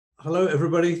Hello,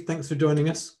 everybody. Thanks for joining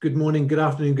us. Good morning, good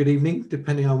afternoon, good evening,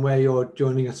 depending on where you're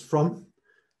joining us from.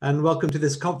 And welcome to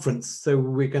this conference. So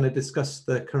we're going to discuss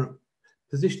the current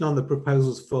position on the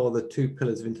proposals for the 2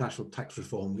 pillars of international tax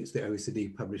reform, which the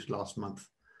OECD published last month.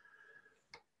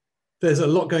 There's a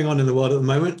lot going on in the world at the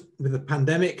moment with the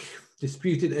pandemic,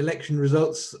 disputed election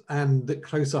results, and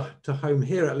closer to home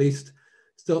here at least,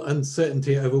 still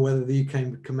uncertainty over whether the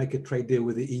UK can make a trade deal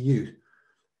with the EU.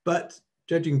 But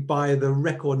judging by the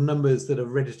record numbers that are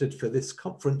registered for this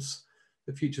conference,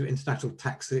 the future of international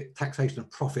taxation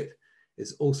of profit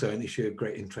is also an issue of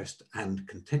great interest and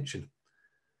contention.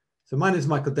 So my name is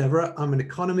Michael Devereux. I'm an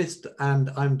economist and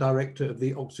I'm director of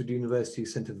the Oxford University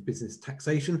Centre for Business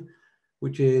Taxation,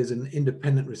 which is an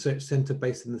independent research centre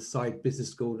based in the Side Business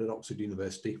School at Oxford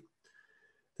University.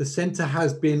 The centre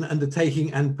has been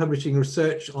undertaking and publishing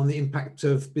research on the impact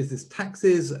of business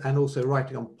taxes and also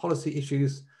writing on policy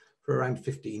issues for around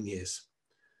 15 years.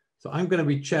 So I'm going to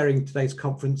be chairing today's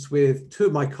conference with 2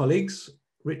 of my colleagues,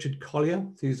 Richard Collier,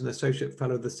 who's an associate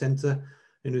fellow of the centre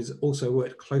and who's also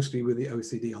worked closely with the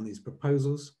OECD on these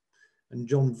proposals, and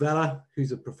John Vella,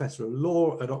 who's a professor of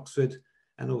law at Oxford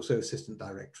and also assistant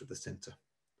director of the centre.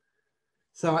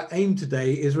 So our aim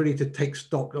today is really to take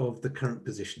stock of the current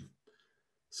position.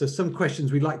 So some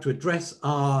questions we'd like to address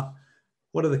are,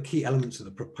 what are the key elements of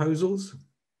the proposals?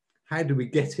 How did we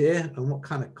get here, and what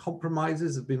kind of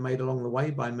compromises have been made along the way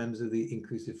by members of the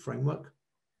inclusive framework?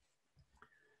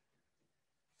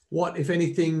 What, if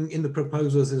anything, in the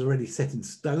proposals is already set in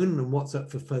stone and what's up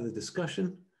for further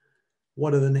discussion?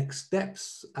 What are the next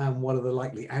steps and what are the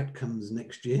likely outcomes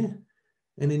next year?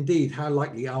 And indeed, how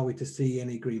likely are we to see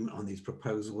any agreement on these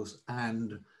proposals,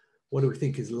 and what do we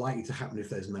think is likely to happen if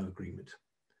there's no agreement?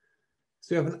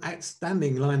 So we have an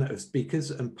outstanding lineup of speakers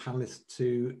and panelists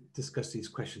to discuss these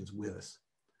questions with us.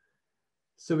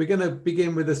 So we're going to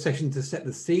begin with a session to set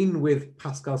the scene with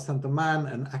Pascal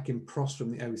Saint-Amans and Achim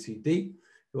from the OECD,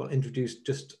 who I'll introduce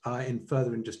just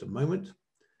in just a moment.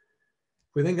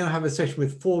 We're then going to have a session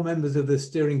with 4 members of the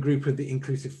steering group of the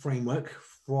inclusive framework,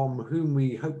 from whom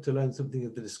we hope to learn something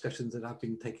of the discussions that have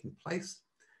been taking place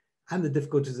and the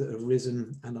difficulties that have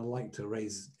arisen and are likely to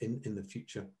raise in the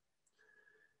future.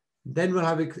 Then we'll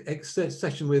have a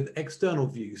session with external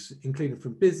views, including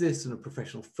from business and a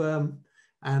professional firm.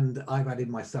 And I've added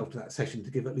myself to that session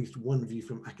to give at least one view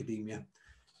from academia.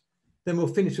 Then we'll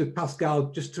finish with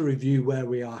Pascal just to review where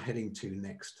we are heading to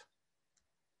next.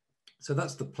 So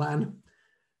that's the plan.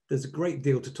 There's a great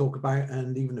deal to talk about,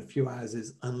 and even a few hours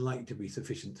is unlikely to be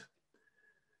sufficient.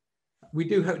 We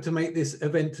do hope to make this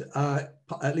event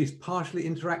at least partially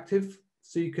interactive,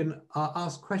 so you can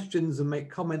ask questions and make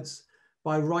comments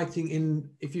by writing in.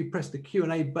 If you press the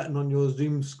Q&A button on your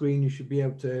Zoom screen, you should be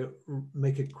able to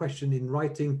make a question in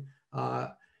writing,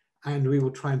 and we will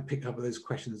try and pick up those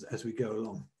questions as we go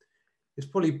along. It's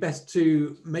probably best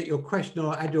to make your question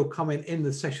or add your comment in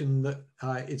the session that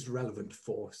it's relevant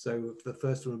for. So the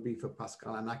first one will be for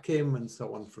Pascal and Achim, and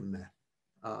so on from there.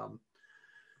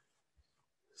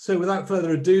 So without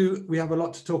further ado, we have a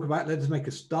lot to talk about. Let us make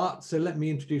a start. So let me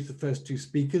introduce the first 2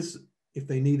 speakers. If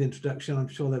they need introduction, I'm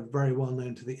sure they're very well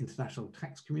known to the international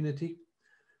tax community.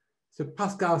 So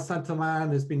Pascal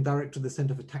Saint-Amans has been director of the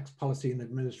Centre for Tax Policy and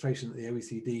Administration at the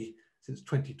OECD since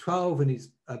 2012, and he's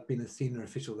been a senior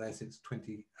official there since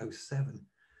 2007.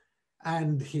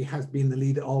 And he has been the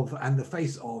leader of and the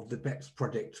face of the BEPS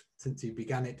project since he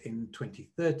began it in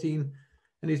 2013.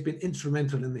 And he's been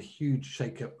instrumental in the huge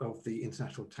shake-up of the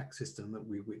international tax system that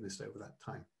we've witnessed over that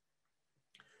time.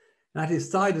 And at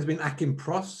his side has been Achim,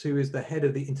 who is the head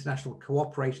of the International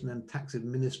Cooperation and Tax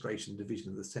Administration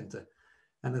Division of the Centre,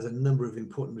 and has a number of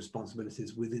important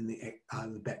responsibilities within the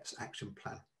BEPS action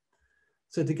plan.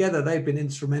 So together they've been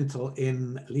instrumental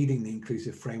in leading the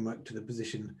inclusive framework to the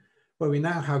position where we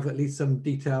now have at least some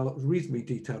reasonably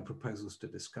detailed proposals to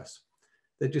discuss.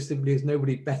 There just simply is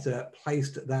nobody better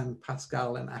placed than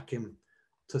Pascal and Achim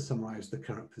to summarise the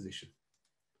current position.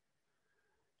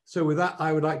 So with that,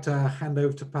 I would like to hand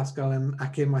over to Pascal and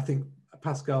Achim. I think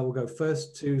Pascal will go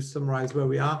first to summarise where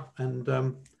we are.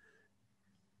 And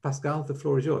Pascal, the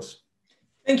floor is yours.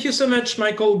 Thank you so much,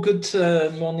 Michael. Good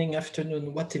morning,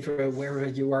 afternoon, whatever, wherever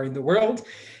you are in the world.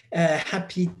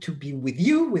 Happy to be with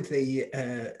you with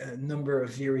a number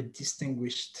of very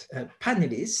distinguished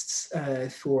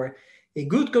panelists for a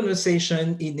good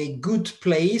conversation in a good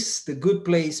place, the good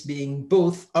place being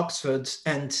both Oxford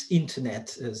and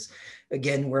internet, as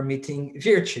again, we're meeting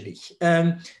virtually.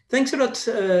 Thanks a lot,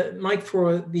 Mike,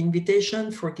 for the invitation,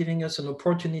 for giving us an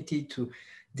opportunity to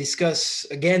discuss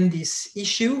again this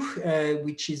issue,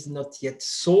 which is not yet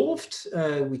solved,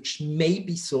 which may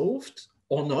be solved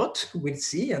or not, we'll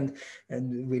see, and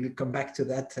we'll come back to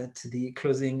that at the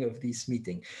closing of this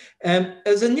meeting.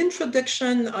 As an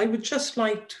introduction, I would just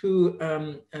like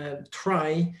to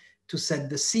try to set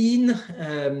the scene,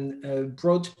 a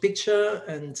broad picture,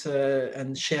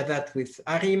 and share that with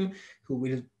Achim, who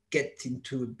will get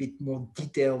into a bit more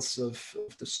details of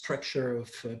the structure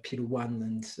of Pillar 1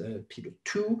 and Pillar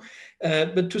 2.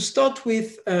 But to start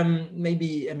with,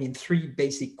 maybe, I mean, 3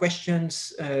 basic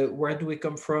questions. Where do we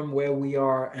come from, where we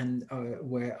are, and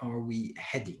where are we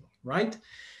heading, right?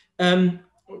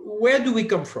 Where do we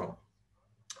come from?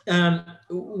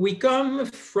 We come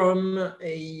from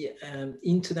an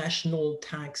international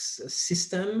tax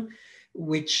system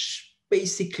which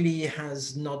basically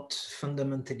has not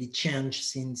fundamentally changed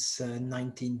since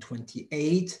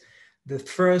 1928. The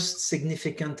first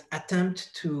significant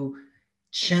attempt to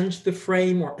change the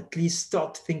frame, or at least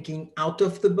start thinking out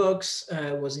of the box,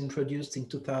 was introduced in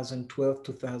 2012,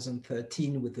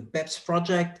 2013 with the BEPS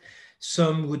project.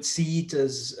 Some would see it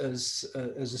as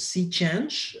a sea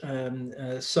change.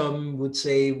 Some would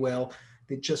say, well,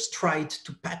 they just tried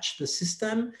to patch the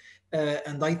system.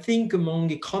 And I think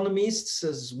among economists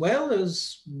as well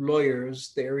as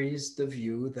lawyers, there is the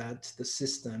view that the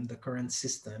system, the current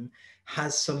system,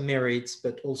 has some merits,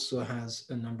 but also has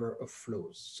a number of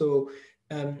flaws. So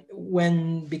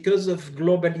when, because of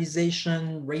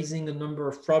globalization raising a number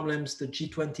of problems, the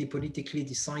G20 politically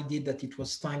decided that it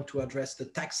was time to address the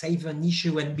tax haven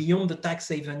issue, and beyond the tax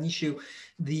haven issue,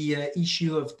 the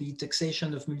issue of the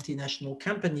taxation of multinational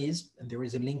companies, and there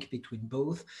is a link between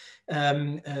both.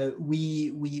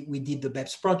 We did the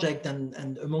BEPS project,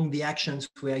 and among the actions,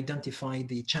 we identified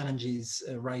the challenges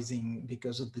rising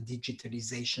because of the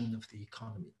digitalization of the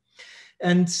economy.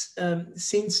 And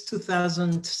since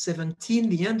 2017,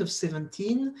 the end of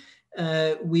 17,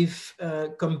 we've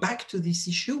come back to this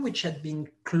issue, which had been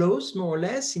closed more or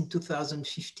less in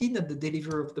 2015 at the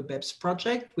delivery of the BEPS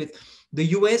project, with the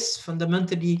US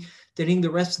fundamentally telling the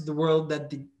rest of the world that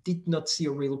they did not see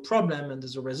a real problem. And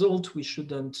as a result, we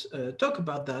shouldn't talk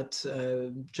about that,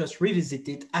 just revisit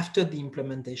it after the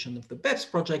implementation of the BEPS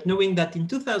project, knowing that in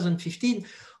 2015,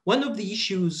 one of the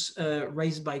issues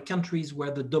raised by countries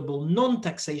were the double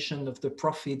non-taxation of the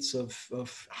profits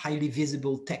of highly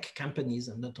visible tech companies,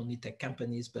 and not only tech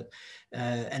companies, but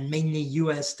and mainly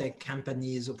US tech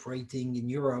companies operating in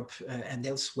Europe and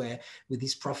elsewhere, with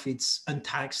these profits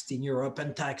untaxed in Europe,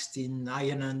 untaxed in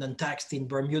Ireland, untaxed in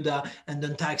Bermuda, and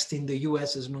untaxed in the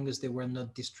US as long as they were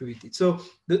not distributed. So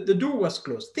the door was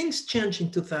closed. Things changed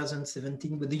in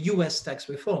 2017 with the US tax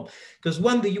reform, because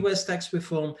one, the US tax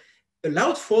reform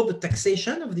allowed for the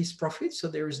taxation of these profits. So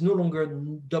there is no longer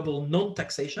double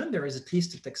non-taxation. There is at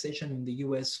least a taxation in the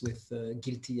US with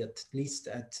guilty at least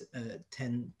at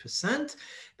 10%.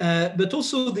 But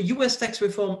also the US tax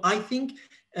reform, I think,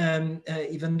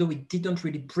 even though it didn't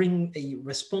really bring a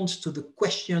response to the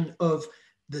question of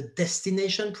the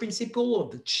destination principle, or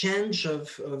the change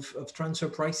of transfer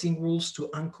pricing rules to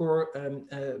anchor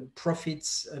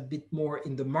profits a bit more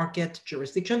in the market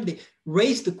jurisdiction. They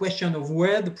raised the question of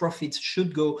where the profits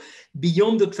should go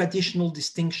beyond the traditional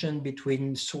distinction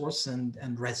between source and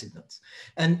residence.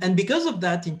 And because of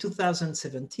that, in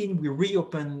 2017, we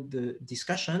reopened the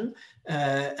discussion,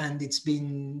 and it's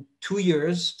been 2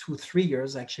 years, 3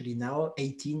 years actually now,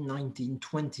 18, 19,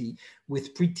 20,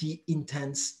 with pretty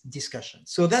intense discussion.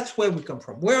 So that's where we come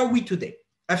from. Where are we today?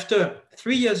 After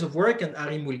 3 years of work, and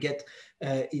Achim will get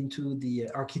into the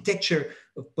architecture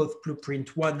of both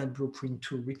Blueprint 1 and Blueprint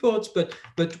 2 reports, but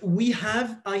we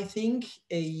have, I think,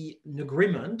 an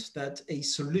agreement that a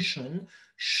solution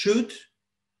should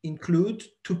include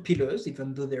 2 pillars,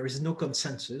 even though there is no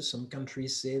consensus. Some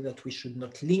countries say that we should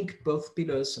not link both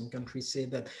pillars. Some countries say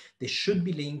that they should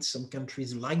be linked. Some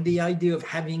countries like the idea of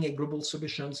having a global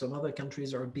solution. Some other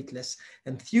countries are a bit less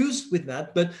enthused with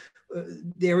that. But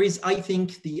there is, I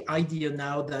think, the idea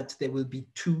now that there will be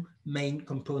 2 main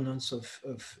components of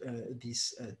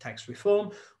this tax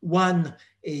reform. One,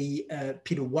 a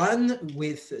pillar 1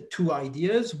 with 2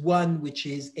 ideas. One, which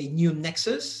is a new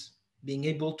nexus, being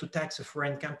able to tax a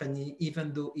foreign company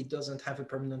even though it doesn't have a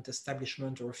permanent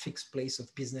establishment or a fixed place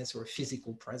of business or a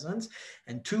physical presence.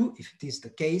 And 2, if it is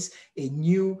the case, a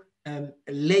new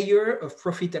layer of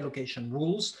profit allocation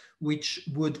rules, which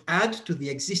would add to the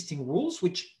existing rules,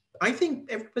 which I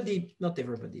think everybody, not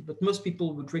everybody, but most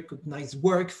people would recognize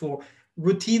work for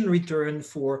routine return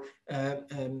for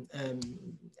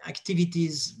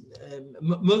activities,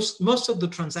 most of the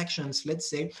transactions, let's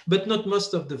say, but not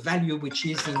most of the value, which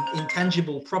is in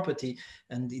intangible property,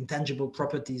 and intangible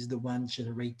property is the one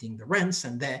generating the rents.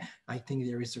 And there, I think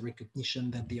there is a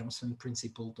recognition that the Amsterdam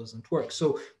principle doesn't work.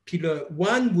 So pillar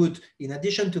one would, in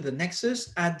addition to the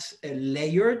nexus, add a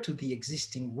layer to the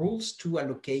existing rules to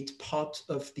allocate part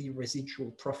of the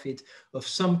residual profit of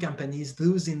some companies,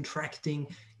 those interacting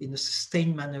in a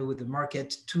sustained manner with the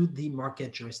market, to the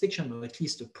market jurisdiction, or at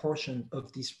least a portion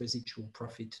of this residual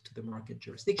profit to the market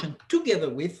jurisdiction, together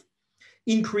with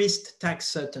increased tax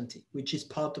certainty, which is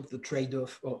part of the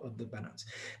trade-off of the balance.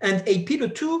 And a pillar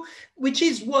two, which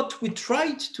is what we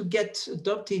tried to get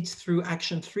adopted through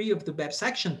action 3 of the BEPS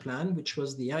action plan, which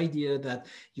was the idea that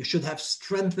you should have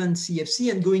strengthened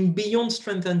CFC, and going beyond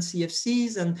strengthened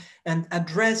CFCs and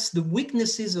address the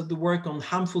weaknesses of the work on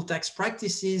harmful tax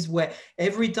practices, where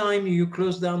every time you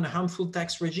close down a harmful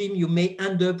tax regime, you may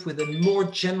end up with a more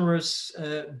generous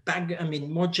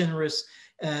more generous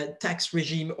tax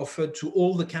regime offered to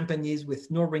all the companies with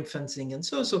no ring fencing. And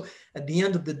so at the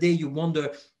end of the day, you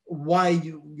wonder why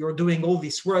you're doing all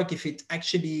this work if it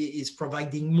actually is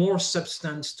providing more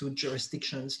substance to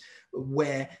jurisdictions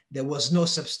where there was no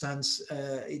substance.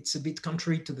 It's a bit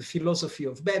contrary to the philosophy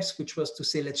of BEPS, which was to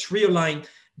say, let's realign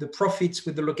the profits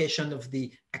with the location of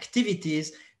the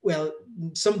activities. Well,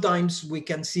 sometimes we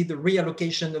can see the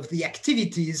reallocation of the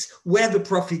activities where the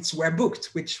profits were booked,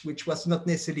 which was not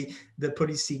necessarily the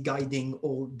policy guiding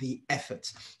all the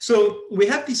efforts. So we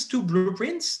have these two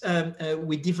blueprints.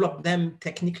 We developed them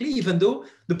technically, even though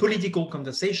the political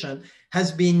conversation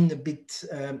has been a bit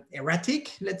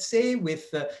erratic, let's say,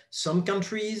 with some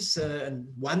countries, and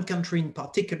one country in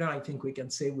particular, I think we can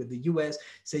say with the US,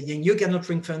 saying you cannot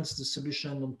ring fence the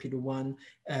solution on pillar one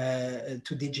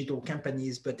to digital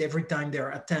companies, but every time there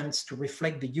are attempts to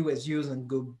reflect the US views and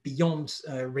go beyond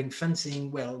ring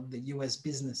fencing, well, the US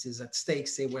businesses at stake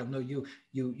say, well, no,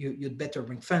 you'd better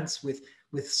ring fence with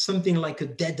something like a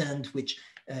dead end, which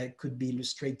could be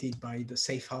illustrated by the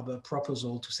safe harbor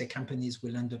proposal to say companies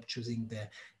will end up choosing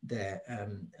their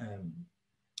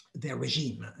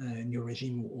regime, new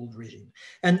regime or old regime.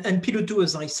 And pillar two,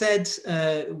 as I said,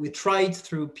 we tried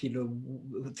through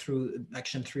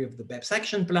action 3 of the BEPS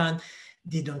action plan,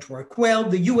 didn't work well.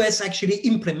 The US actually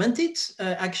implemented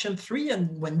action 3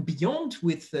 and went beyond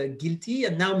with guilty,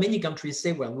 and now many countries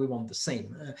say, well, we want the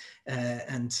same.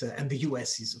 And the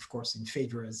US is, of course, in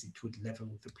favor, as it would level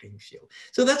the playing field.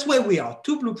 So that's where we are,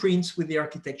 two blueprints with the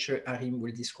architecture Achim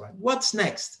will describe. What's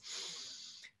next?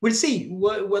 We'll see.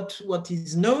 What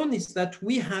is known is that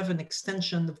we have an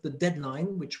extension of the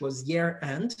deadline, which was year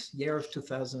of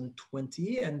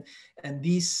 2020, and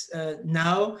this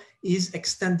now is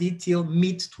extended till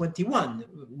mid-21.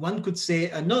 One could say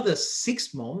another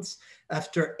 6 months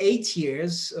after 8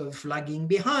 years of lagging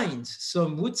behind.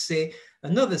 Some would say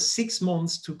another 6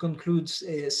 months to conclude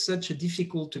such a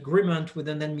difficult agreement with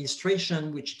an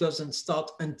administration which doesn't start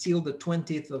until the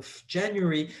 20th of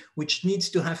January, which needs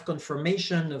to have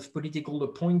confirmation of political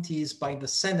appointees by the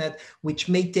Senate, which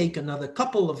may take another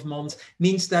couple of months,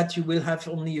 means that you will have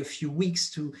only a few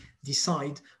weeks to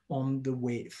decide on the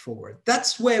way forward.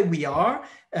 That's where we are.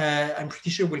 I'm pretty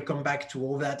sure we'll come back to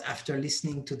all that after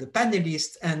listening to the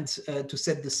panelists, and to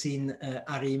set the scene,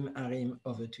 Achim,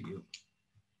 over to you.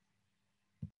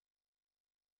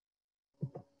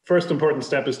 First important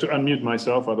step is to unmute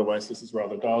myself, otherwise this is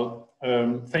rather dull.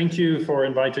 Thank you for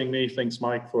inviting me. Thanks,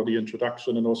 Mike, for the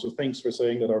introduction, and also thanks for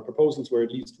saying that our proposals were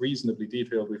at least reasonably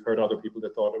detailed. We've heard other people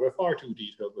that thought they were far too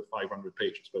detailed with 500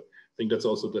 pages, but I think that's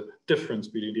also the difference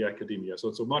between the academia.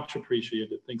 So much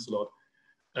appreciated. Thanks a lot.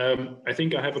 I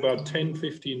think I have about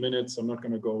 10-15 minutes. I'm not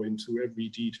going to go into every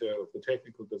detail of the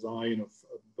technical design of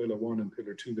Pillar 1 and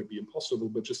Pillar 2. That'd be impossible,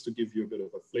 but just to give you a bit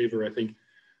of a flavor, I think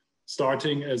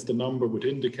starting as the number would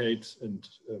indicate, and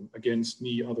against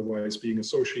me otherwise being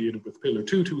associated with Pillar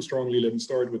 2 too strongly, let me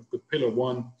start with Pillar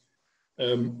 1,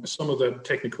 some of the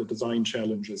technical design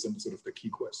challenges and sort of the key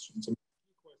questions. And the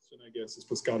key question, I guess, as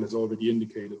Pascal has already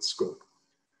indicated, scope.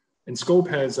 And scope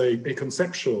has a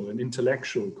conceptual and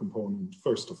intellectual component,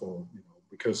 first of all,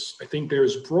 because I think there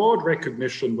is broad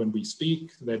recognition when we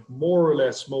speak that more or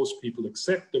less most people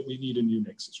accept that we need a new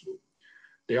nexus rule.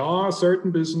 There are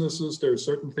certain businesses, there are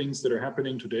certain things that are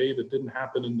happening today that didn't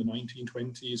happen in the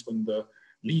 1920s when the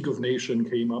League of Nations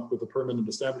came up with a permanent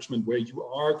establishment where you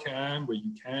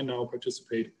can now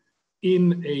participate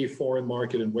in a foreign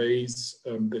market in ways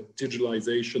that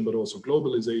digitalization, but also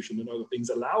globalization and other things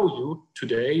allow you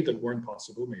today that weren't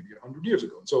possible maybe 100 years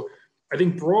ago. So I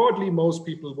think broadly, most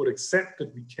people would accept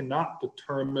that we cannot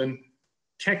determine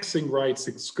taxing rights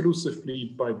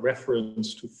exclusively by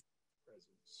reference to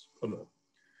presence alone.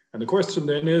 And the question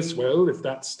then is, well, if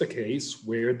that's the case,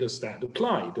 where does that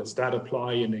apply? Does that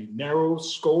apply in a narrow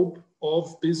scope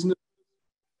of business?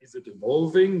 Is it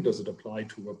evolving? Does it apply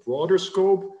to a broader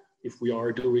scope? If we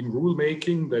are doing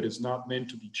rulemaking that is not meant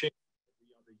to be changed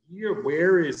every other year,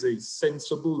 where is a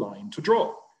sensible line to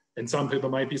draw? And some people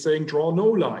might be saying, draw no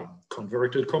line,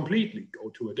 convert it completely, go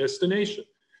to a destination.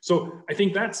 So I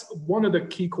think that's one of the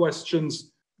key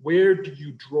questions. Where do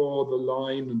you draw the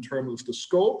line in terms of the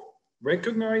scope?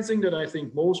 Recognizing that I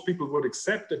think most people would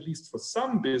accept, at least for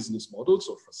some business models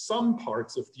or for some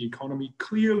parts of the economy,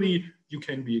 clearly you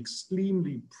can be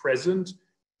extremely present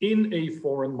in a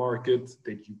foreign market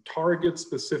that you target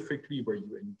specifically, where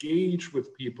you engage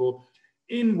with people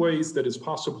in ways that is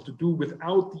possible to do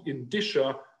without the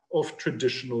indicia of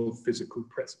traditional physical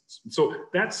presence. And so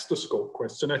that's the scope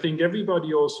question. I think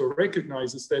everybody also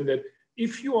recognizes then that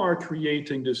if you are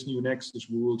creating this new nexus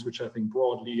rules, which I think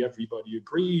broadly everybody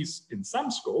agrees in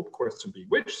some scope, question being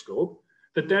which scope,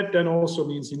 that then also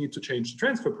means you need to change the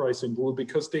transfer pricing rule,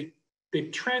 because they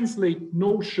translate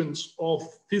notions of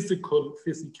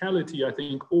physicality, I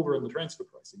think, over in the transfer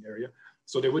pricing area.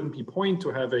 So there wouldn't be point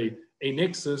to have a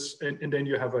nexus and then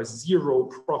you have a zero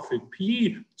profit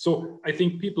PE. So I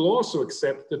think people also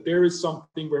accept that there is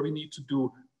something where we need to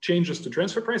do changes to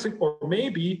transfer pricing, or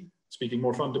maybe, speaking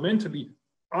more fundamentally,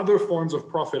 other forms of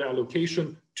profit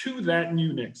allocation to that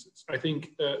new nexus. I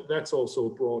think that's also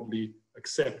broadly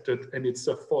accepted, and it's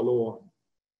a follow-on.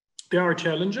 There are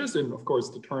challenges in, of course,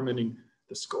 determining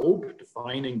the scope,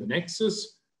 defining the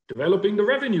nexus, developing the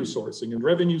revenue sourcing. And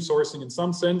revenue sourcing, in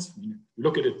some sense,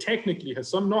 look at it technically, has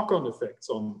some knock-on effects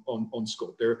on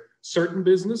scope. There are certain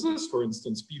businesses, for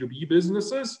instance, B2B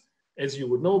businesses, as you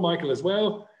would know, Michael, as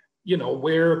well,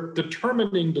 where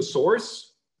determining the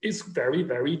source is very,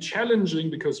 very challenging,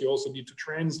 because you also need to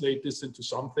translate this into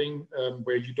something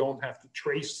where you don't have to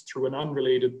trace through an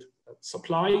unrelated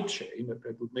supply chain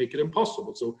that would make it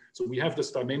impossible. So we have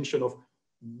this dimension of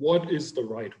what is the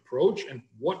right approach and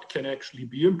what can actually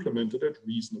be implemented at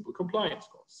reasonable compliance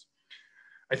costs.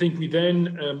 I think we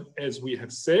then, as we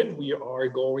have said, we are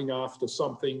going after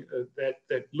something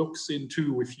that looks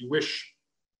into, if you wish,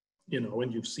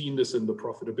 and you've seen this in the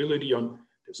profitability on,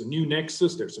 there's a new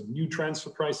nexus, there's some new transfer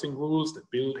pricing rules that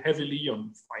build heavily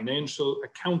on financial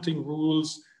accounting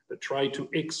rules that try to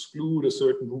exclude a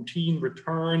certain routine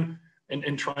return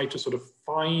and try to sort of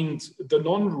find the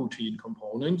non-routine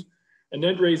component. And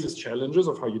that raises challenges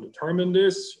of how you determine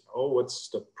this. What's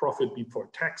the profit before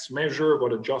tax measure?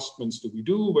 What adjustments do we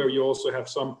do? Where you also have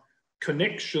some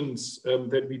connections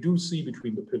that we do see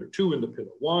between the pillar 2 and the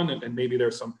pillar 1, and maybe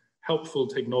there's some helpful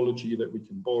technology that we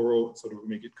can borrow, sort of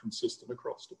make it consistent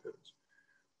across the pillars.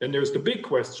 Then there's the big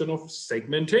question of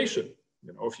segmentation.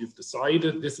 If you've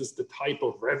decided this is the type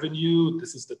of revenue,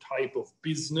 this is the type of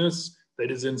business that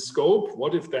is in scope,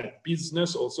 what if that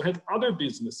business also had other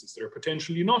businesses that are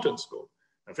potentially not in scope?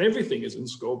 If everything is in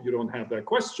scope, you don't have that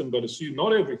question, but assume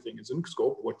not everything is in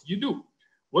scope, what do you do?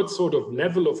 What sort of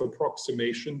level of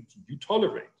approximation do you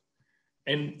tolerate?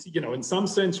 And, in some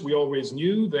sense, we always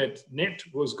knew that net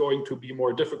was going to be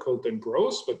more difficult than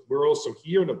gross, but we're also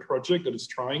here in a project that is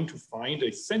trying to find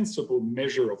a sensible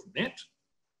measure of net,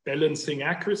 balancing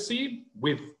accuracy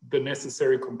with the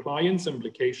necessary compliance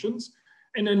implications,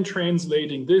 and then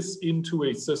translating this into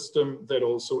a system that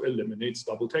also eliminates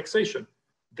double taxation.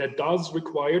 That does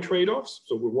require trade-offs.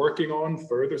 So we're working on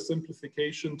further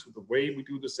simplification to the way we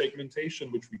do the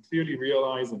segmentation, which we clearly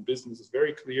realize, and business is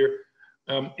very clear,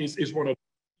 is one of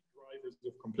the drivers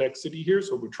of complexity here.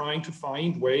 So we're trying to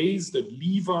find ways that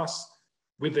leave us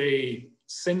with a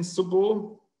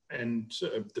sensible and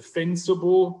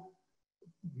defensible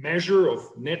measure of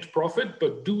net profit,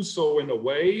 but do so in a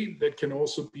way that can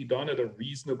also be done at a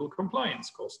reasonable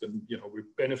compliance cost. And we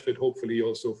benefit hopefully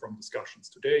also from discussions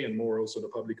today and more also the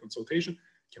public consultation.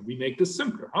 Can we make this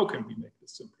simpler? How can we make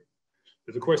this simpler?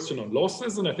 There's a question on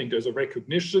losses, and I think there's a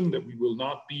recognition that we will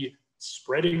not be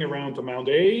spreading around amount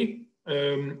A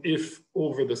if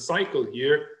over the cycle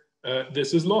here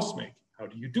this is loss-making. How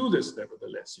do you do this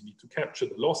nevertheless? You need to capture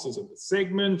the losses of the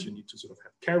segment. You need to sort of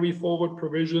have carry forward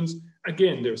provisions.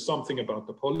 Again, there's something about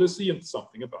the policy and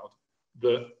something about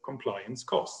the compliance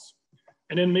costs.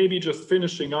 And then maybe just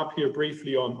finishing up here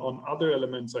briefly on other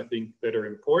elements I think that are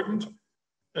important.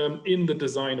 In the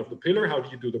design of the pillar, how do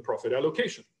you do the profit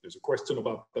allocation? There's a question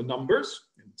about the numbers.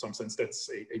 In some sense, that's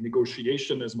a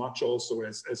negotiation as much also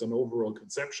as an overall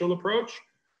conceptual approach.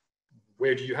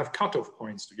 Where do you have cutoff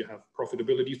points? Do you have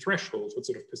profitability thresholds? What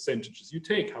sort of percentages you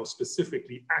take? How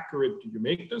specifically accurate do you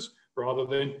make this? Rather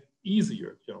than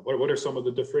easier? You know, what are some of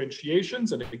the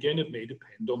differentiations? And again, it may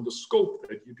depend on the scope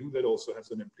that you do. That also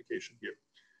has an implication here.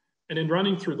 And in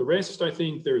running through the rest, I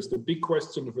think there's the big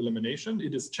question of elimination.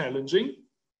 It is challenging.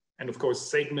 And of course,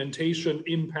 segmentation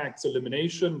impacts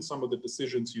elimination. Some of the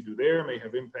decisions you do there may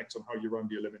have impacts on how you run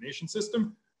the elimination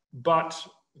system. But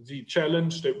the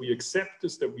challenge that we accept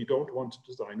is that we don't want to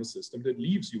design a system that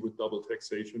leaves you with double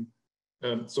taxation.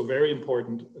 So very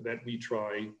important that we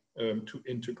try to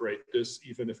integrate this,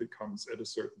 even if it comes at a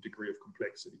certain degree of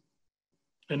complexity.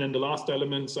 And then the last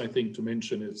elements I think to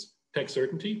mention is tax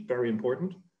certainty, very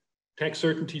important. Tax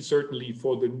certainty certainly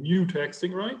for the new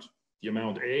taxing right, the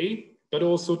amount A, but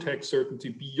also tax certainty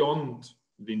beyond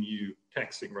the new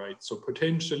taxing right. So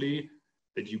potentially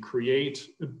that you create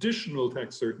additional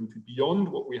tax certainty beyond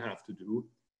what we have to do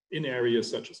in areas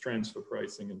such as transfer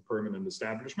pricing and permanent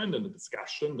establishment, and a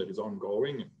discussion that is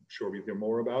ongoing, and I'm sure we'll hear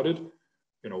more about it.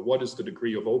 You know, what is the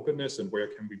degree of openness and where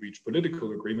can we reach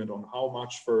political agreement on how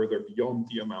much further beyond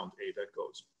the amount A that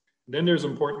goes? And then there's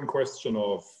an important question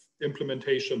of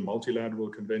implementation, multilateral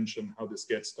convention, how this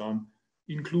gets done,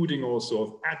 including also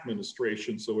of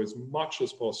administration. So as much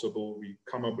as possible, we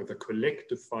come up with a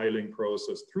collective filing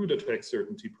process through the tax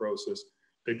certainty process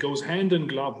that goes hand in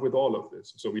glove with all of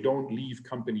this. So we don't leave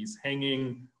companies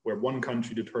hanging where one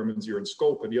country determines you're in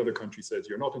scope and the other country says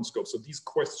you're not in scope. So these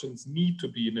questions need to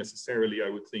be necessarily,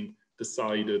 I would think,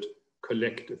 decided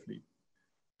collectively.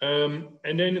 And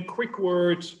then a quick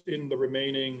word in the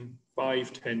remaining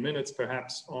 5-10 minutes,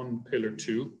 perhaps, on Pillar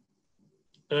 2.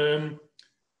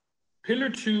 Pillar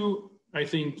 2, I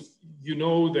think you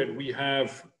know that we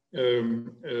have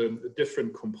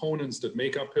different components that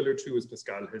make up Pillar 2, as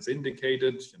Pascal has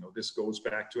indicated. You know, this goes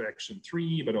back to Action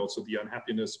 3, but also the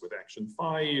unhappiness with Action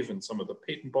 5 and some of the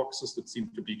patent boxes that seem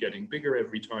to be getting bigger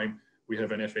every time we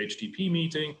have an FHTP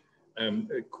meeting.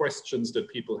 Questions that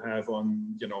people have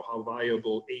on, you know, how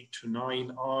viable 8 to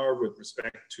 9 are with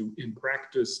respect to in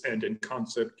practice and in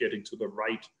concept getting to the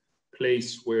right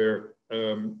place where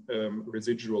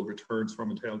residual returns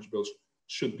from intelligibles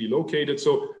should be located.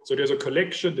 So there's a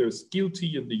collection, there's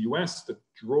guilty in the US that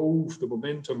drove the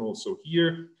momentum also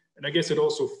here. And I guess it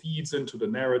also feeds into the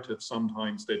narrative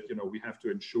sometimes that, you know, we have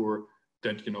to ensure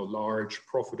that, you know, large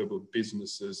profitable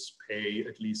businesses pay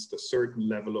at least a certain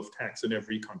level of tax in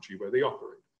every country where they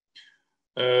operate.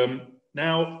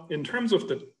 Now, in terms of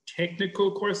the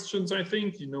technical questions, I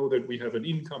think, you know that we have an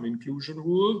income inclusion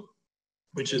rule,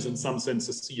 which is in some sense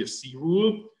a CFC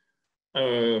rule.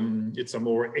 It's a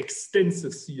more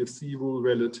extensive CFC rule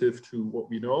relative to what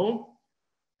we know.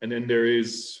 And then there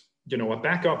is, you know, a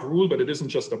backup rule, but it isn't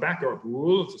just a backup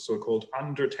rule. It's a so-called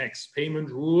under-tax payment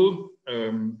rule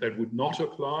that would not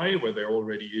apply where there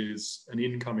already is an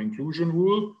income inclusion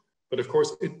rule. But of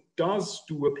course, it does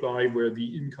apply where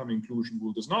the income inclusion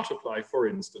rule does not apply, for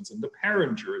instance, in the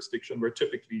parent jurisdiction where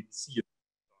typically CFC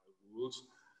rules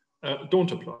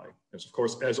don't apply. There's, of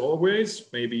course, as always,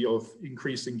 maybe of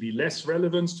increasingly less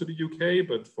relevance to the UK,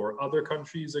 but for other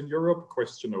countries in Europe,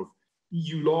 question of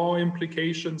EU law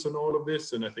implications and all of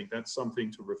this, and I think that's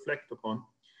something to reflect upon.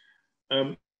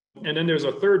 And then there's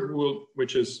a third rule,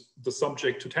 which is the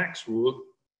subject to tax rule,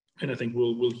 and I think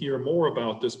we'll hear more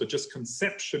about this, but just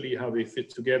conceptually how they fit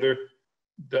together.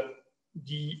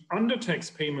 The under-tax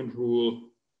payment rule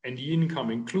and the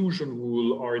income inclusion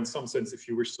rule are in some sense, if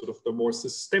you wish, sort of the more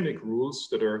systemic rules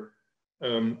that are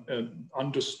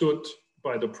understood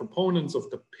by the proponents of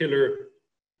the pillar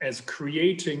as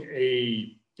creating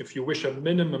a, if you wish, a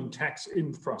minimum tax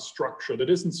infrastructure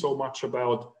that isn't so much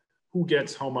about who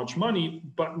gets how much money,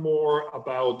 but more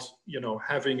about, you know,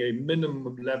 having a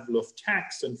minimum level of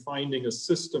tax and finding a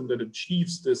system that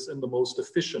achieves this in the most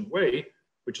efficient way,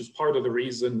 which is part of the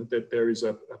reason that there is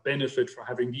a benefit for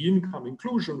having the income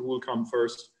inclusion rule come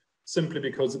first, simply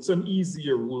because it's an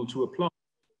easier rule to apply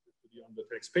to the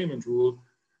under-tax payment rule.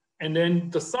 And then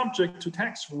the subject to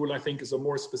tax rule, I think, is a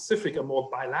more specific, a more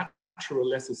bilateral,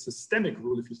 less a systemic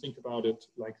rule, if you think about it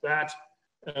like that,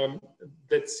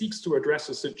 that seeks to address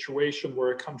a situation where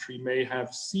a country may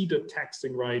have ceded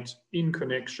taxing right in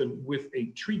connection with a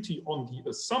treaty on the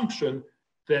assumption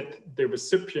that the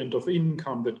recipient of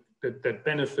income that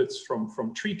benefits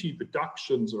from treaty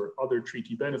reductions or other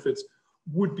treaty benefits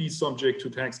would be subject to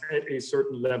tax at a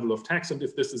certain level of tax. And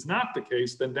if this is not the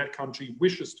case, then that country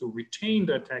wishes to retain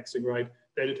that taxing right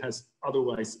that it has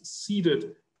otherwise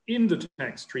ceded in the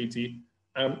tax treaty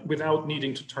without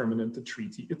needing to terminate the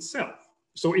treaty itself.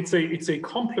 So it's a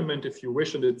complement, if you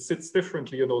wish, and it sits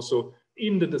differently. And also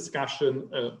in the discussion,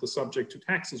 the subject to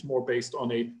tax is more based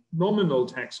on a nominal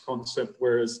tax concept,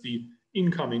 whereas the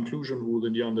income inclusion rule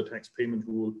and the under-tax payment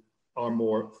rule are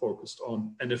more focused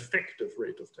on an effective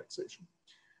rate of taxation.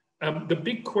 The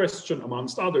big question,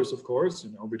 amongst others, of course,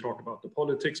 we talk about the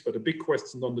politics, but the big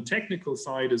question on the technical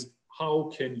side is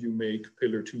how can you make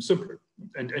Pillar 2 simpler?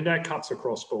 And that cuts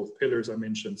across both pillars. I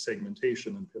mentioned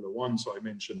segmentation in Pillar 1, so I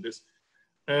mentioned this.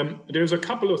 There's a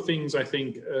couple of things I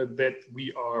think that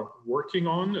we are working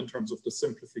on in terms of the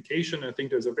simplification. I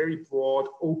think there's a very broad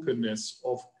openness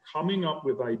of coming up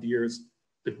with ideas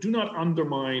that do not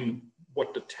undermine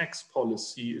what the tax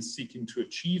policy is seeking to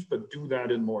achieve, but do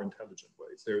that in more intelligent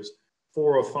ways. There's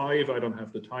 4 or 5, I don't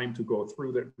have the time to go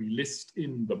through, that we list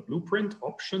in the blueprint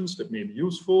options that may be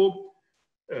useful.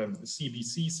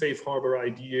 CBC safe harbor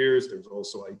ideas. There's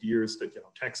also ideas that,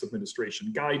 tax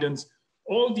administration guidance.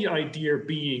 All the idea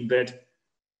being that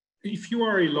if you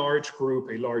are a large group,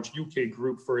 a large UK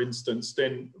group, for instance,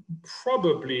 then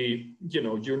probably,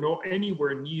 you're not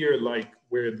anywhere near like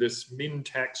where this min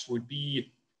tax would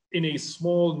be in a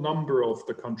small number of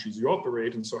the countries you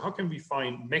operate. And so how can we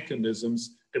find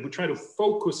mechanisms that would try to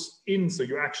focus in so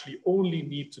you actually only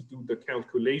need to do the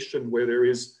calculation where there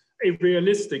is a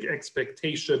realistic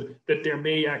expectation that there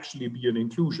may actually be an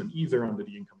inclusion, either under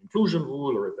the income inclusion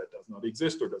rule, or if that does not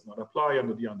exist or does not apply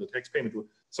under the undertax payment rule.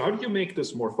 So how do you make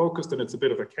this more focused? And it's a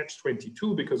bit of a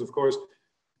catch-22 because, of course,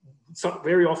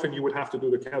 very often you would have to do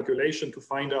the calculation to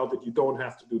find out that you don't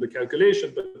have to do the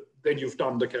calculation, but then you've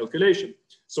done the calculation.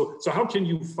 So how can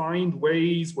you find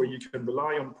ways where you can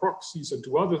rely on proxies and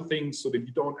do other things so that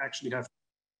you don't actually have to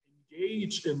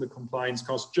engage in the compliance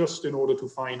cost just in order to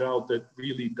find out that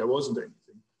really there wasn't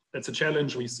anything? That's a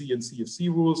challenge we see in CFC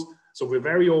rules. So we're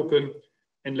very open.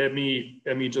 And let me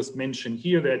just mention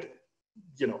here that,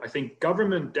 I think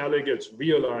government delegates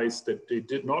realized that they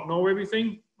did not know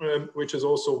everything, which is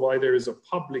also why there is a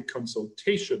public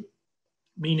consultation,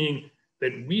 meaning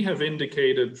that we have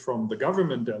indicated from the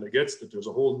government delegates that there's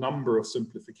a whole number of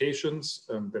simplifications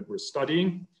that we're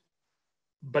studying,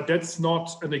 but that's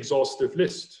not an exhaustive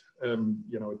list.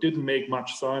 It didn't make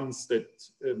much sense that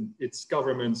it's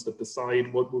governments that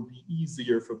decide what would be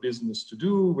easier for business to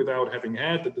do without having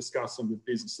had the discussion with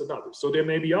business and others. So there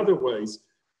may be other ways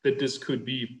that this could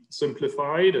be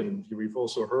simplified. And we've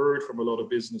also heard from a lot of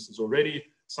businesses already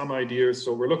some ideas.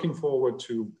 So we're looking forward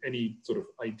to any sort of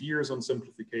ideas on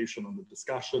simplification, on the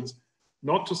discussions.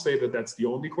 Not to say that that's the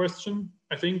only question,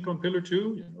 I think, on Pillar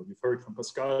 2. We've heard from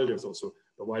Pascal, there's also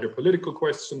the wider political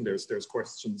question. There's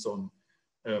questions on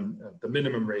the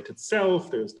minimum rate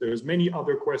itself. There's many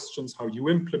other questions, how you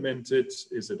implement it.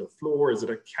 Is it a floor? Is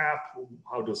it a cap?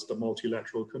 How does the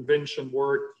multilateral convention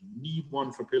work? Do you need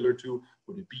one for Pillar 2?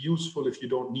 Would it be useful if you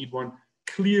don't need one?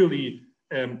 Clearly,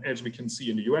 as we can see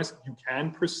in the US, you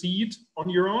can proceed on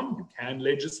your own. You can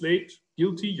legislate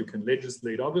guilty. You can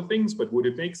legislate other things, but would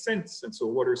it make sense? And so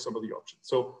what are some of the options?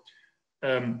 So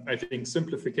I think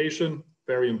simplification,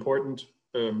 very important.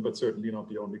 But certainly not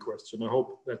the only question. I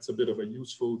hope that's a bit of a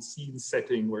useful scene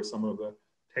setting where some of the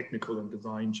technical and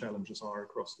design challenges are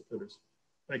across the pillars.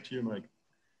 Back to you, Mike.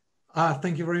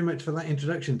 Thank you very much for that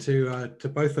introduction to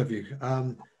both of you.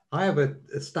 I have a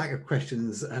stack of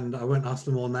questions and I won't ask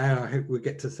them all now. I hope we'll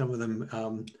get to some of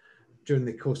them during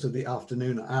the course of the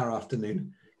afternoon, our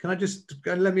afternoon. Can I just,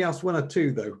 let me ask one or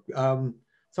two though.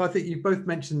 So I think you both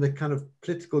mentioned the kind of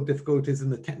political difficulties and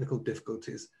the technical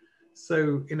difficulties.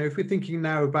 So, if we're thinking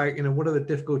now about, what are the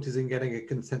difficulties in getting a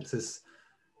consensus?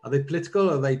 Are they political?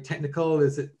 Are they technical?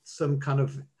 Is it some kind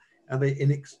of, are they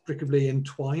inextricably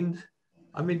entwined?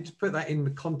 I mean, to put that in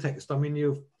the context, I mean,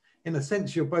 in a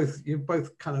sense, you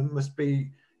both kind of must be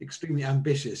extremely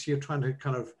ambitious. You're trying to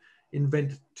kind of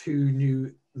invent 2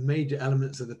 new major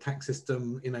elements of the tax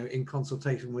system, in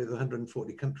consultation with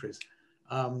 140 countries.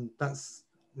 That's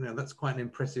quite an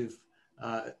impressive.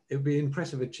 It would be an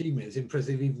impressive achievement. It's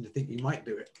impressive even to think you might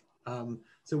do it.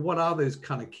 So what are those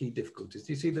kind of key difficulties?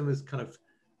 Do you see them as kind of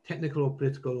technical or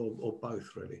political or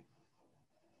both, really?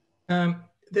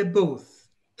 They're both,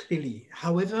 clearly.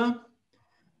 However,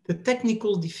 the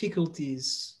technical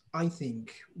difficulties, I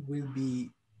think, will be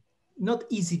not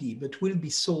easily, but will be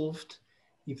solved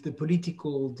if the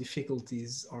political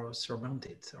difficulties are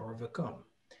surmounted or overcome.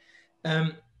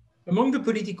 Among the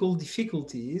political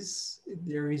difficulties,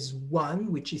 there is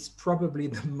one which is probably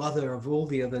the mother of all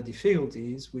the other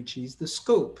difficulties, which is the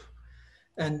scope.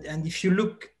 And if you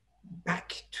look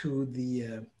back to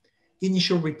the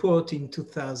initial report in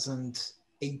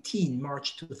 2018,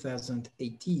 March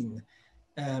 2018,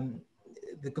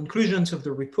 the conclusions of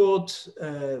the report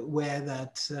were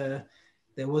that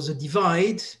there was a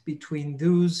divide between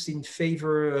those in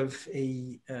favor of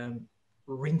a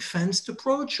ring-fenced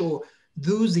approach or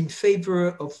those in favor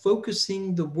of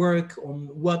focusing the work on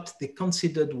what they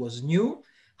considered was new.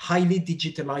 highly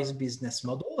digitalized business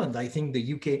model. And I think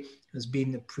the UK has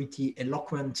been a pretty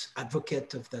eloquent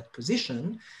advocate of that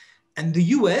position. And the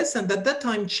US, and at that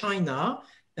time, China,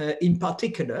 in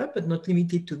particular, but not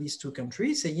limited to these two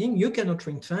countries, saying you cannot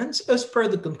ring fence as per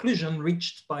the conclusion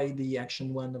reached by the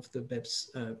Action 1 of the BEPS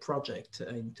project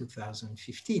in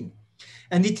 2015.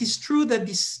 And it is true that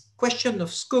this question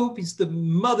of scope is the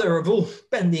mother of all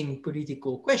pending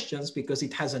political questions, because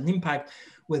it has an impact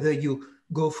whether you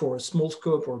go for a small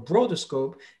scope or broader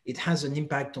scope. It has an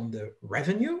impact on the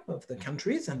revenue of the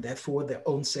countries and therefore their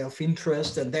own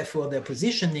self-interest and therefore their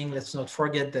positioning. Let's not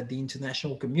forget that the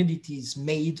international community is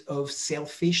made of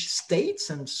selfish states,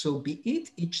 and so be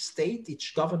it. Each state,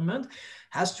 each government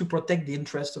has to protect the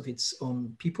interest of its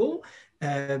own people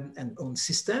and own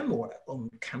system or own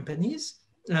companies.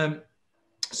 The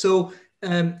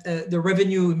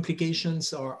revenue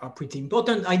implications are pretty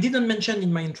important. I didn't mention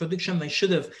in my introduction, I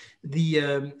should have, the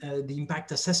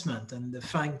impact assessment and the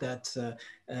fact that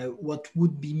what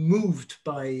would be moved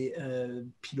by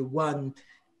Pillar 1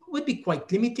 would be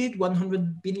quite limited,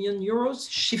 100 billion euros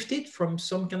shifted from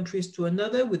some countries to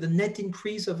another, with a net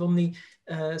increase of only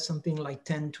something like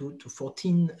 10 to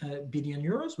 14 billion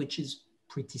euros, which is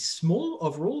pretty small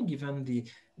overall, given the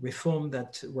reform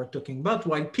that we're talking about,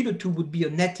 while Pillar 2 would be a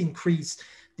net increase,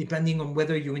 depending on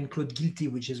whether you include guilty,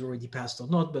 which is already passed or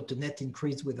not, but a net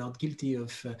increase without guilty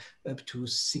of up to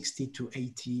 60 to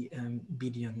 80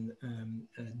 billion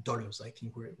dollars. I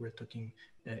think we're talking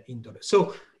in dollars.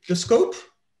 So the scope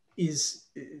is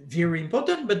very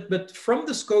important, but from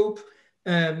the scope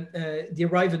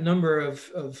derive a number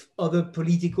of other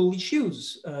political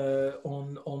issues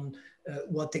on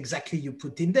what exactly you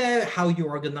put in there, how you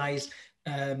organize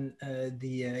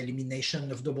the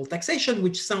elimination of double taxation,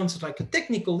 which sounds like a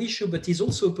technical issue, but is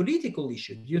also a political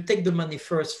issue. Do you take the money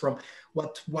first from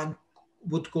what one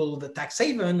would call the tax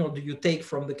haven, or do you take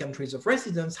from the countries of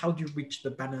residence? How do you reach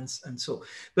the balance and so?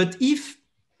 But if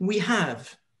we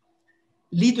have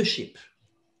leadership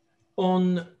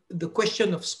on the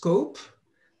question of scope,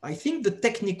 I think the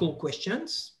technical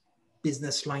questions,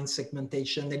 business line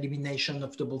segmentation, elimination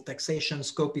of double taxation,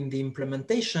 scope in the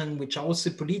implementation, which are also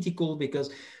political,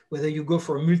 because whether you go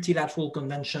for a multilateral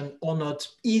convention or not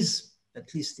is,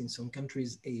 at least in some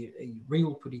countries, a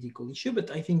real political issue. But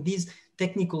I think these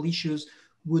technical issues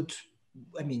would,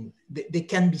 I mean, they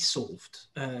can be solved.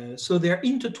 So they're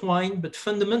intertwined, but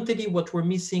fundamentally what we're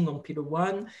missing on Pillar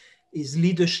 1 is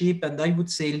leadership, and I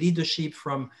would say leadership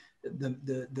from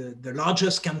the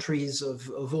largest countries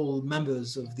of all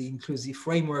members of the inclusive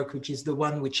framework, which is the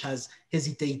one which has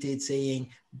hesitated, saying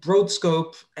broad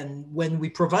scope. And when we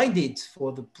provided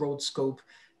for the broad scope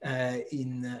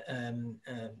in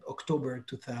October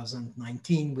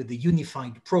 2019 with the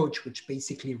unified approach, which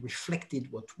basically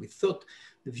reflected what we thought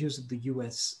the views of the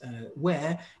US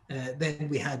were, then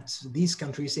we had these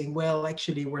countries saying, well,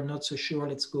 actually, we're not so sure,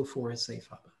 let's go for a safe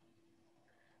harbor.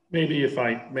 Maybe if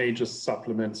I may just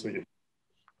supplement, so you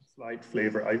slight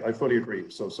flavor, I fully agree.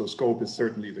 So scope is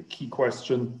certainly the key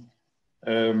question.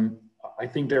 I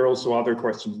think there are also other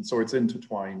questions, and so it's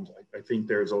intertwined. I think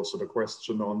there's also the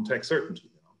question on tax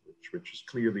certainty, you know, which is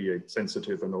clearly a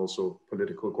sensitive and also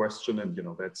political question. And, you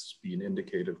know, that's been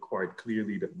indicated quite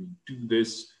clearly that we do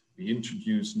this, we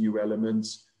introduce new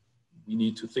elements. We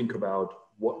need to think about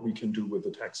what we can do with the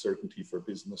tax certainty for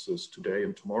businesses today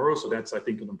and tomorrow. So that's, I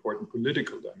think, an important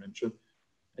political dimension.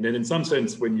 And then in some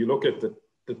sense, when you look at the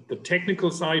technical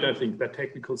side, I think that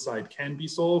technical side can be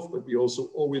solved, but we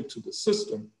also owe it to the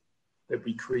system that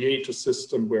we create a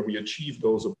system where we achieve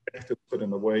those objectives, but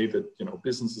in a way that, you know,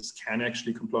 businesses can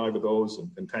actually comply with those,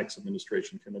 and tax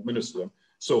administration can administer them.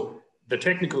 So the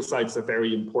technical side is a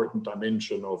very important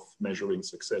dimension of measuring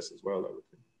success as well, I would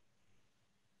think.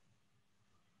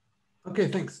 Okay,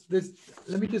 thanks.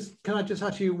 Can I just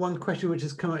ask you one question which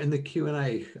has come out in the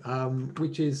Q&A,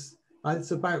 which is,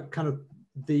 it's about kind of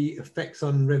the effects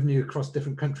on revenue across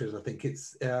different countries. I think it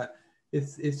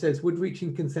says, would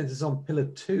reaching consensus on Pillar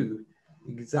 2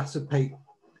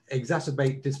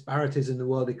 exacerbate disparities in the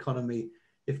world economy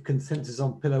if consensus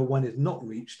on Pillar 1 is not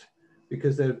reached,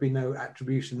 because there would be no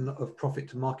attribution of profit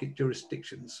to market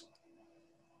jurisdictions?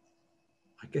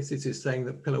 I guess this is saying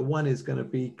that Pillar 1 is going to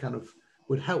be kind of,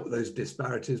 would help those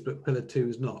disparities, but Pillar 2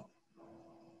 is not.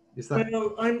 Is that?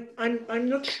 Well, I'm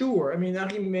not sure. I mean,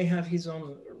 Achim may have his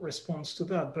own response to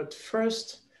that, but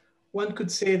first, one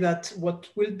could say that what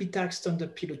will be taxed under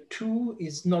Pillar 2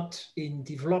 is not in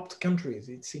developed countries,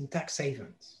 it's in tax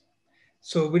havens.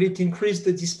 So will it increase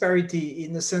the disparity?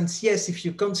 In a sense, yes, if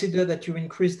you consider that you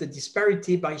increase the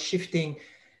disparity by shifting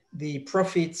the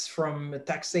profits from a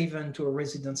tax haven to a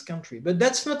residence country. But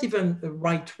that's not even a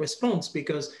right response,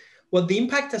 because what the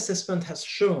impact assessment has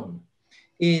shown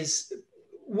is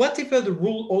whatever the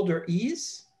rule order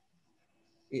is,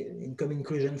 income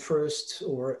inclusion first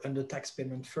or under tax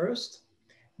payment first,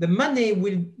 the money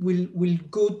will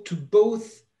go to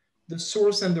both the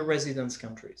source and the residence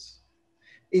countries.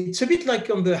 It's a bit like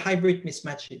on the hybrid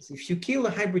mismatches. If you kill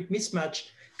a hybrid mismatch,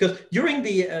 because during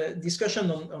the discussion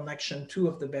on Action 2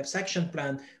 of the BEPS action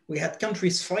plan, we had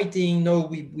countries fighting, no,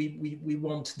 we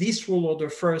want this rule order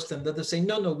first, and others saying,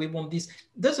 no, no, we want this.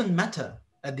 It doesn't matter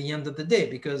at the end of the day,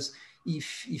 because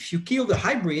if you kill the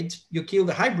hybrid, you kill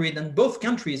the hybrid, and both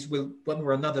countries will one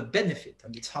or another benefit.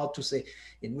 And it's hard to say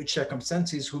in which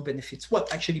circumstances who benefits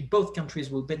what. Actually, both countries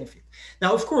will benefit.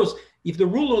 Now, of course, if the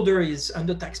rule order is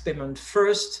under tax payment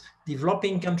first,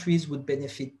 developing countries would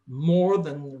benefit more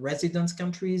than residence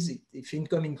countries. If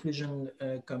income inclusion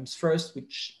comes first,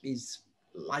 which is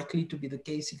likely to be the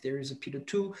case if there is a pillar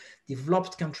 2,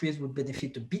 developed countries would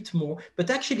benefit a bit more, but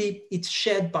actually it's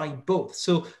shared by both.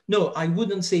 So no, I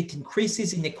wouldn't say it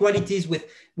increases inequalities with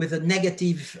a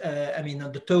negative,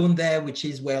 undertone there, which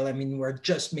is, well, I mean, we're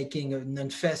just making an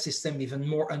unfair system even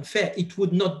more unfair. It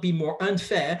would not be more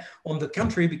unfair on the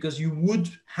contrary, because you would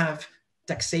have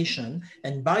taxation,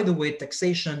 and by the way,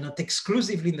 taxation not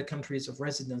exclusively in the countries of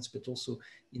residence, but also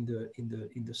in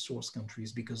the source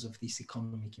countries because of this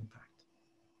economic impact.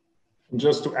 And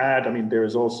just to add, I mean, there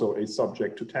is also a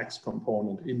subject to tax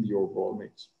component in the overall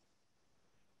mix,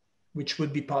 which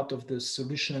would be part of the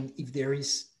solution if there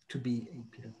is to be a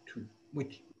pillar 2,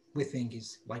 which we think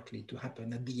is likely to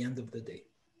happen at the end of the day.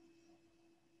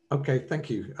 Okay, thank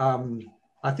you.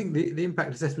 I think the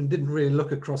impact assessment didn't really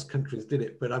look across countries, did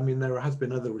it? But I mean, there has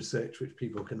been other research which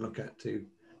people can look at to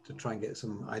try and get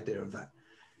some idea of that.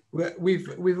 We've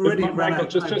already run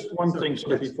out of time. Just one thing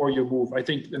sort of before you move. I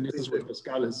think, and this is what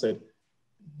Pascal has said,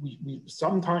 we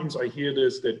sometimes I hear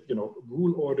this, that, you know,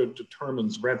 rule order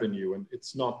determines revenue, and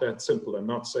it's not that simple. I'm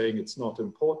not saying it's not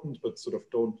important, but sort of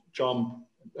don't jump,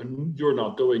 and you're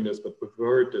not doing this, but we've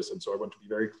heard this. And so I want to be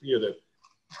very clear that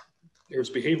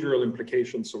there's behavioral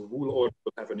implications. So rule order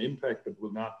will have an impact, but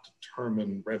will not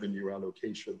determine revenue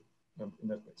allocation in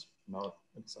that way. Not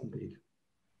indeed.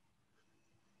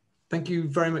 Thank you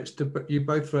very much to you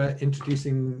both for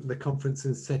introducing the conference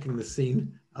and setting the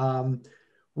scene.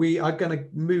 We are going to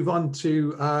move on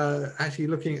to actually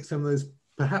looking at some of those,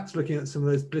 perhaps looking at some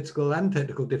of those political and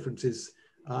technical differences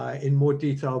in more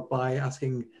detail by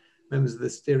asking members of the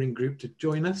steering group to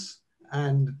join us.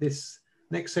 And this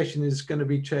next session is going to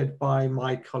be chaired by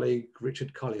my colleague,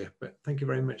 Richard Collier. But thank you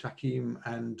very much, Achim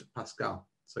and Pascal,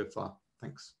 so far.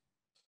 Thanks.